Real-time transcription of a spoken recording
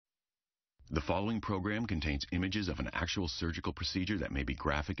The following program contains images of an actual surgical procedure that may be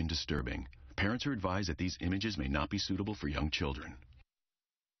graphic and disturbing. Parents are advised that these images may not be suitable for young children.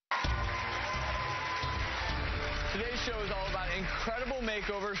 Today's show is all about incredible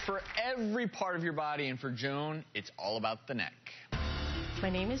makeovers for every part of your body, and for Joan, it's all about the neck. My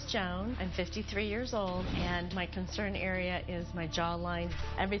name is Joan. I'm 53 years old, and my concern area is my jawline.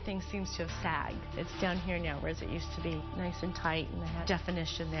 Everything seems to have sagged. It's down here now, whereas it used to be nice and tight, and I have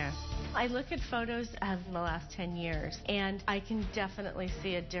definition there. I look at photos of the last 10 years, and I can definitely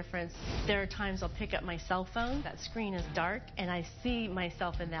see a difference. There are times I'll pick up my cell phone. That screen is dark, and I see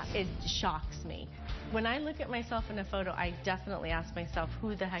myself in that. It shocks me. When I look at myself in a photo, I definitely ask myself,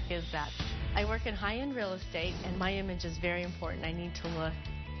 who the heck is that? I work in high-end real estate, and my image is very important. I need to look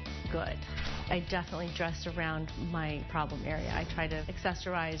good. I definitely dress around my problem area. I try to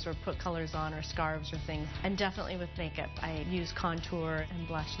accessorize or put colors on or scarves or things. And definitely with makeup, I use contour and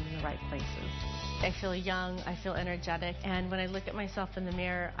blush in the right places. I feel young, I feel energetic, and when I look at myself in the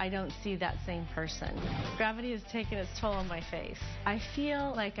mirror, I don't see that same person. Gravity has taken its toll on my face. I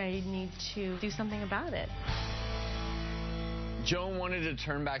feel like I need to do something about it. Joan wanted to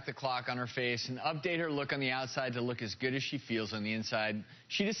turn back the clock on her face and update her look on the outside to look as good as she feels on the inside.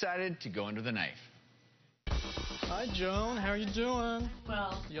 She decided to go under the knife. Hi, Joan. How are you doing?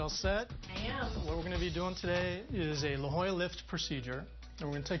 Well, You all set? I am. What we're going to be doing today is a Jolla Lift procedure. And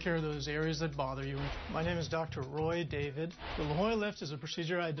we're going to take care of those areas that bother you. My name is Dr. Roy David. The Jolla Lift is a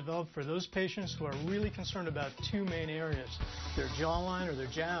procedure I developed for those patients who are really concerned about two main areas, their jawline or their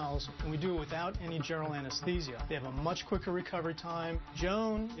jowls, and we do it without any general anesthesia. They have a much quicker recovery time.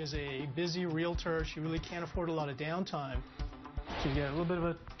 Joan is a busy realtor. She really can't afford a lot of downtime. So you get a little bit of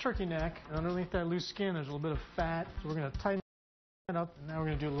a turkey neck. And underneath that loose skin, there's a little bit of fat. So we're going to tighten it up. And now we're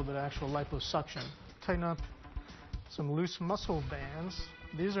going to do a little bit of actual liposuction. Tighten up some loose muscle bands.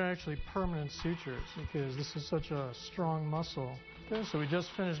 These are actually permanent sutures because this is such a strong muscle. Okay, so we just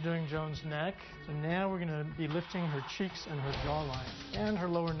finished doing Joan's neck. So now we're going to be lifting her cheeks and her jawline and her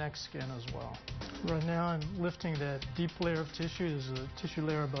lower neck skin as well. Right now I'm lifting that deep layer of tissue. There's a tissue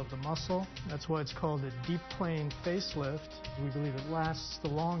layer above the muscle. That's why it's called a deep plane facelift. We believe it lasts the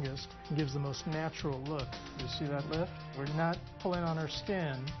longest and gives the most natural look. You see that lift? We're not pulling on her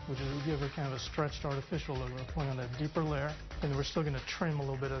skin, which will give her kind of a stretched artificial look. We're pulling on that deeper layer, and we're still going to trim a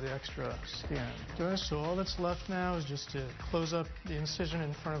little bit of the extra skin. Okay, so all that's left now is just to close up the incision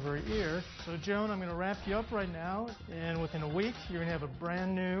in front of her ear. So Joan, I'm going to wrap you up right now, and within a week, you're going to have a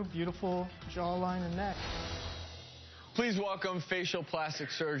brand new, beautiful jawline and neck. Please welcome facial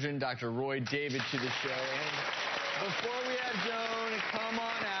plastic surgeon Dr. Roy David to the show. And before we have Joan come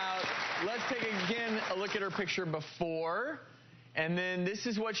on out, let's take again a look at her picture before. And then this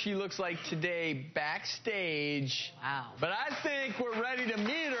is what she looks like today backstage. Wow. But I think we're ready to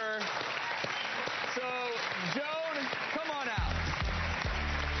meet her. So, Joan, come on out.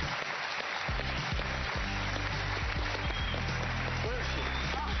 Where is she?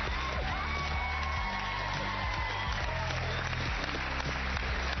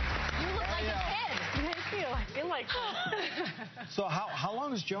 You look like a kid. I feel like So how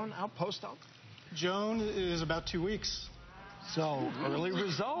long is Joan out post-op? Joan is about 2 weeks. So early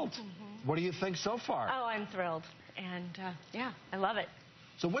result. What do you think so far? Oh, I'm thrilled. And, yeah, I love it.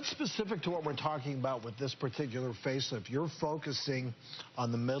 So what's specific to what we're talking about with this particular facelift? You're focusing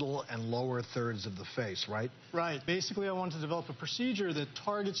on the middle and lower thirds of the face, right? Right. Basically, I wanted to develop a procedure that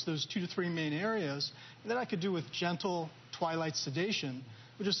targets those 2 to 3 main areas that I could do with gentle twilight sedation,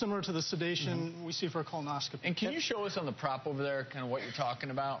 which is similar to the sedation we see for a colonoscopy. And can you show us on the prop over there kind of what you're talking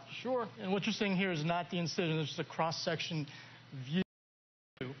about? Sure. And what you're seeing here is not the incision. It's just a cross-section view.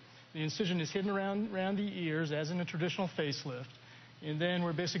 The incision is hidden around the ears, as in a traditional facelift. And then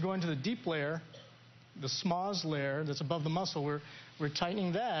we're basically going to the deep layer, the schmoz layer that's above the muscle. We're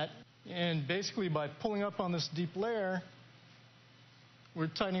tightening that. And basically by pulling up on this deep layer, we're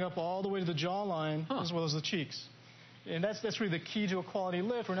tightening up all the way to the jawline as well as the cheeks. And that's really the key to a quality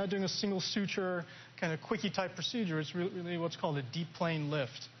lift. We're not doing a single suture kind of quickie type procedure. It's really what's called a deep plane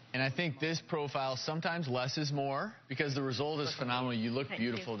lift. And I think this profile, sometimes less is more, because the result is phenomenal. You look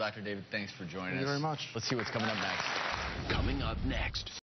beautiful, Dr. David. Thanks for joining us. Thank you very much. Let's see what's coming up next. Coming up next.